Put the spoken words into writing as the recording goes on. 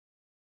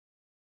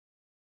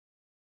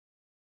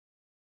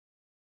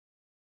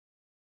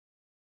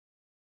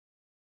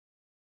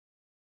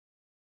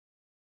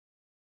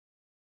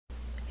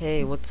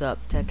Hey, what's up?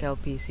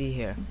 TechLPC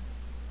here.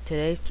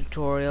 Today's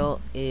tutorial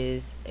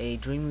is a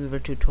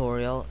Dreamweaver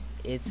tutorial.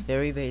 It's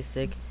very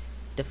basic,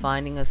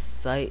 defining a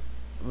site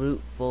root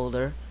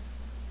folder,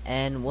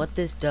 and what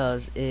this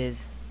does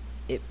is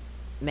it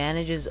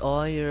manages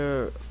all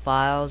your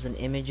files and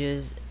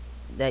images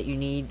that you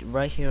need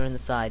right here on the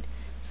side,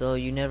 so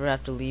you never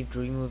have to leave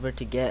Dreamweaver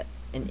to get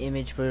an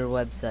image for your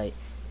website.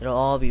 It'll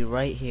all be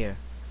right here,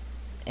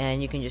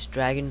 and you can just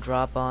drag and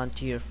drop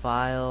onto your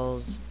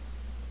files,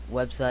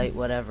 website,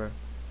 whatever.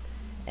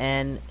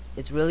 And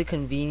it's really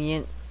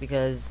convenient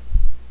because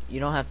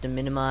you don't have to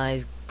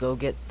minimize, go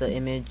get the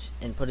image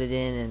and put it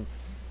in, and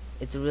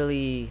it's a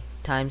really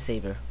time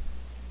saver.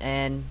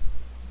 And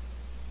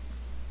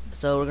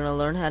so we're gonna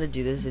learn how to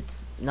do this.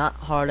 It's not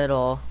hard at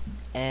all,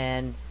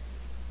 and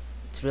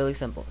it's really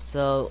simple.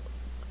 So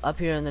up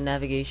here in the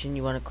navigation,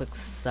 you want to click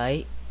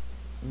Site,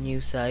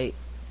 New Site,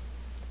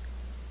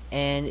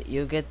 and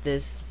you'll get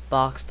this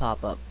box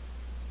pop up.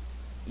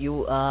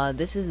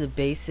 This is the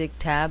basic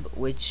tab,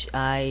 which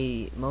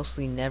I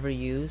mostly never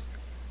use,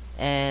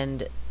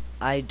 and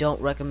I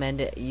don't recommend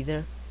it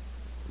either.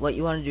 What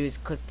you want to do is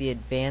click the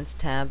advanced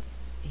tab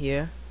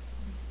here,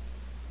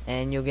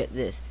 and you'll get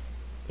this.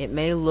 It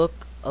may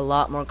look a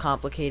lot more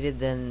complicated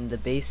than the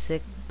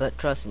basic, but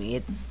trust me,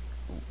 it's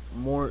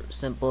more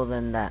simple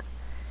than that.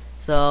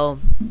 So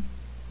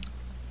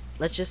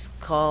let's just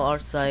call our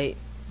site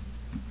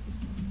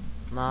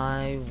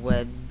my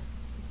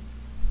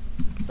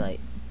website.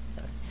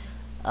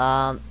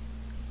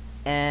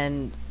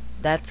 And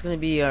that's gonna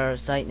be our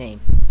site name.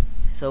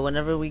 So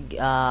whenever we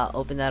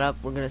open that up,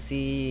 we're gonna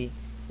see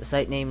the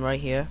site name right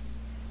here.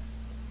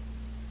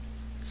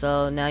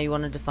 So now you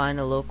want to define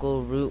a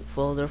local root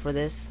folder for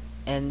this,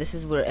 and this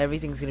is where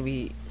everything's gonna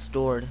be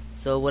stored.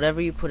 So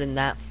whatever you put in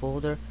that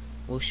folder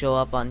will show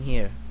up on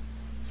here.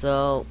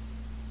 So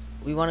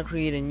we want to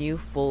create a new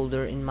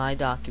folder in My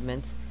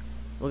Documents.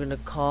 We're gonna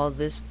call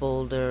this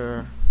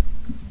folder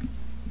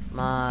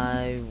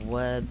My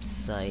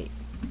Website.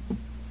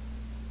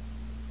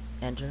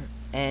 Enter,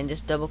 and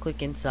just double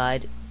click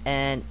inside,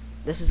 and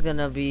this is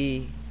gonna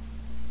be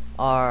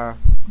our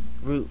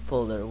root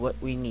folder, what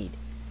we need.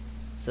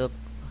 So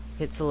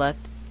hit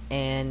select,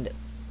 and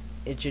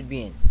it should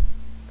be in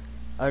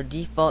our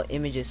default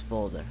images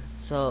folder.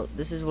 So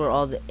this is where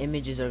all the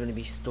images are gonna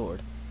be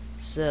stored.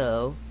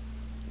 So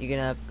you're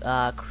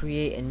gonna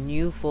create a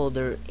new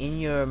folder in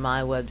your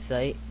My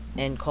Website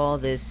and call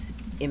this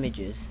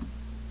images.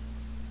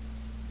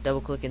 Double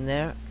click in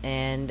there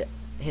and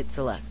hit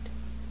select,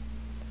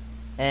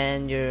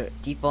 and your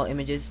default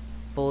images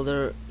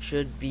folder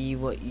should be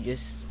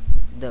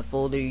the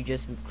folder you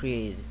just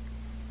created.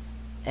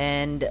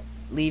 And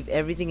leave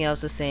everything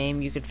else the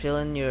same. You could fill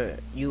in your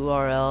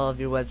URL of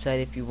your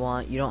website if you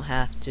want. You don't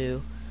have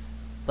to,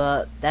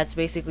 but that's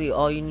basically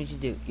all you need to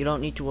do. You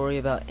don't need to worry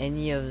about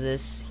any of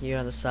this here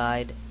on the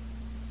side.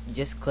 You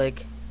just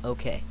click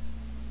OK,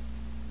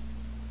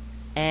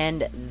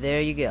 and there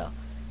you go.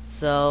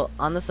 So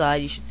on the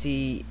side you should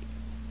see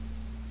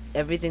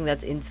everything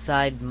that's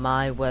inside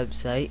My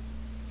Website.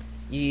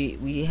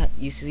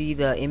 You see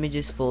the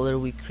images folder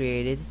we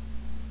created.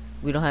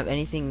 We don't have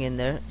anything in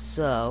there,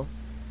 so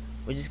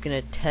we're just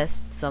gonna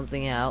test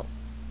something out.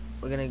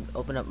 We're gonna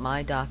open up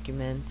My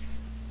Documents,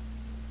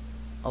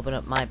 open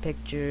up My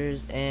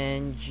Pictures,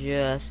 and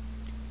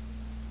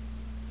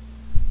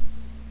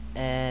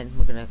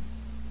we're gonna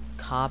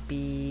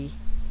copy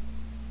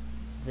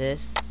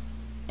this,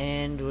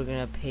 and we're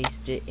gonna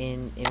paste it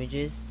in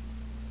images.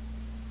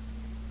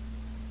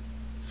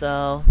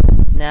 So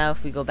now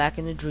if we go back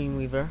into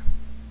Dreamweaver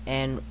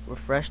and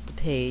refresh the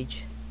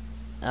page,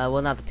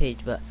 well, not the page,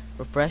 but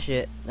refresh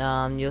it,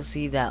 you'll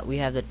see that we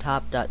have the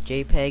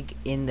top.jpg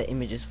in the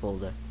images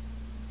folder.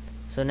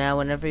 So now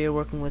whenever you're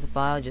working with a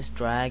file, just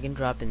drag and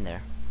drop in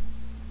there.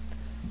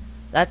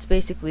 That's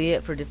basically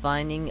it for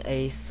defining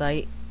a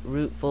site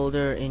root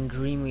folder in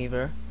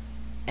Dreamweaver,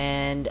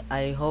 and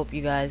I hope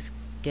you guys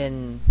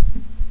can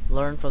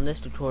learn from this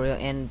tutorial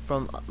and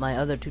from my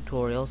other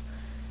tutorials.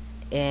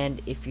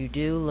 And if you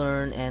do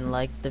learn and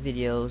like the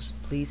videos,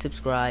 please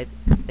subscribe.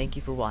 Thank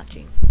you for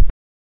watching.